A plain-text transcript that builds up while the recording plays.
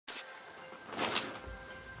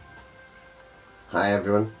Hi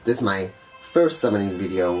everyone, this is my first summoning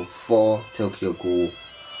video for Tokyo Ghoul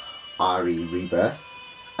RE Rebirth.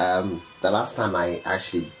 The last time I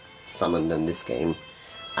actually summoned in this game,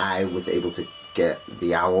 I was able to get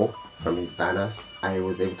the owl from his banner. I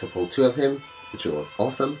was able to pull 2 of him, which was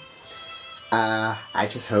awesome. I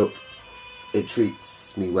just hope it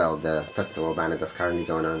treats me well, the festival banner that's currently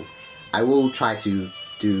going on. I will try to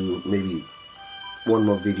do maybe one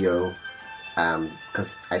more video,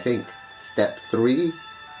 because I think step 3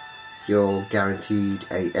 you're guaranteed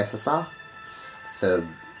a SSR,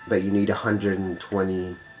 but you need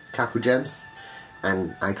 120 Kaku gems,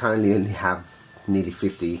 and I currently only have nearly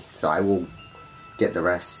 50, so I will get the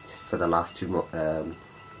rest for the last 2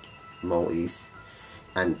 multis,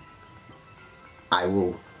 and I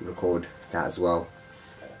will record that as well.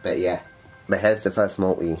 But yeah, but here's the first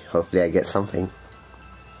multi. Hopefully I get something.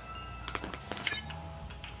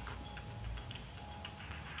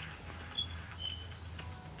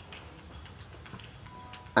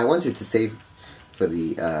 I wanted to save for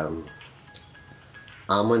the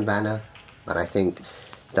Almond banner, but I think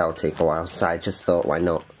that'll take a while, so I just thought, why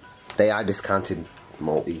not? They are discounted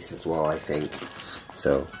multis as well, I think,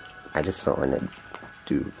 so I just thought, why not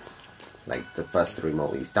do like the first 3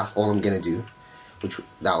 multis. That's all I'm gonna do,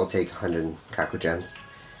 that will take 100 Kaku gems,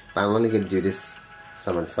 but I'm only gonna do this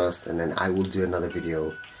summon first, and then I will do another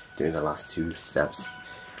video doing the last 2 steps.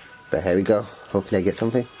 But here we go, hopefully I get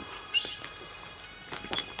something.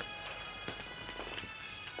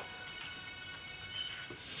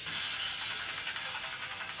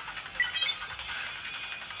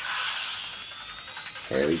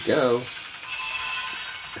 There we go.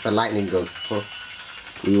 If a lightning goes poof,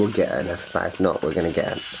 we will get an SR. If not, we're gonna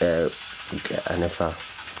get an SR.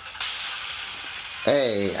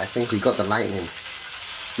 Hey, I think we got the lightning.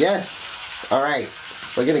 Yes! Alright,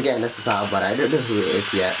 we're gonna get an SSR, but I don't know who it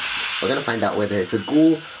is yet. We're gonna find out whether it's a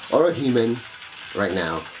ghoul or a human right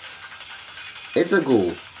now. It's a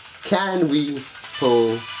ghoul. Can we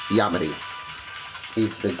pull Yamari?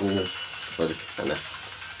 He's the ghoul for this banner.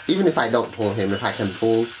 Even if I don't pull him, if I can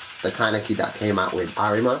pull the Kaneki that came out with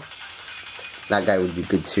Arima, that guy would be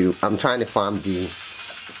good too. I'm trying to farm the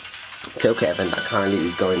Tokyo event that currently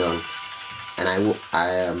is going on,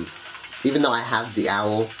 and even though I have the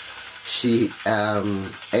owl,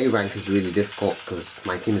 A rank is really difficult because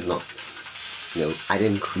my team is not, I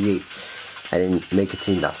didn't make a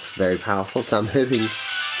team that's very powerful, so I'm hoping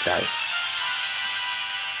that.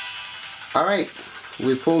 Alright,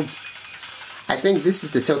 we pulled. I think this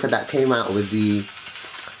is the Toka that came out with the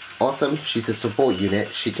awesome. She's a support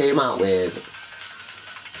unit. She came out with,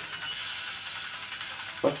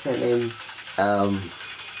 what's her name?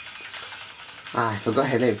 I forgot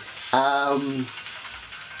her name.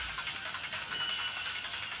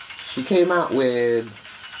 She came out with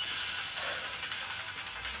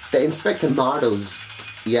the Inspector Mardos.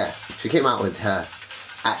 Yeah, she came out with her.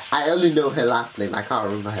 I only know her last name, I can't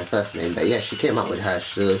remember her first name, but yeah, she came out with her,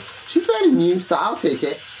 so she's fairly new, so I'll take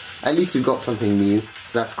it. At least we got something new,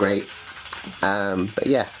 so that's great. But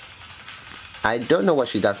yeah, I don't know what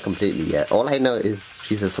she does completely yet. All I know is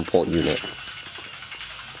she's a support unit.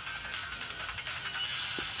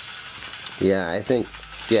 Yeah, I think,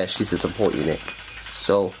 yeah, she's a support unit.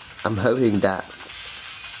 So I'm hoping that,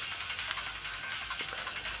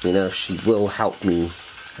 she will help me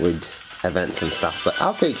with events and stuff, but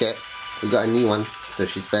I'll take it. We got a new one, so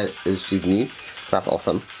she's new, so that's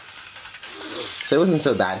awesome. So it wasn't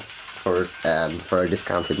so bad for a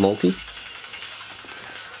discounted multi.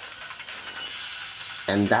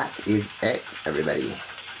 And that is it, everybody.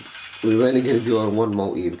 We were only gonna do a 1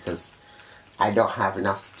 multi because I don't have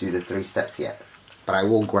enough to do the 3 steps yet, but I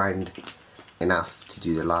will grind enough to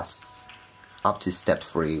do the last up to step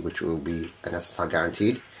 3, which will be an SSR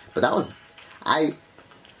guaranteed. But that was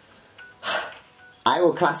I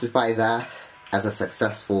will classify that as a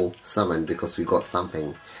successful summon because we got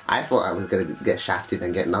something. I thought I was going to get shafted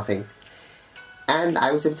and get nothing, and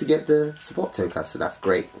I was able to get the support token, so that's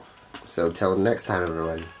great. So till next time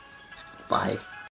everyone, bye.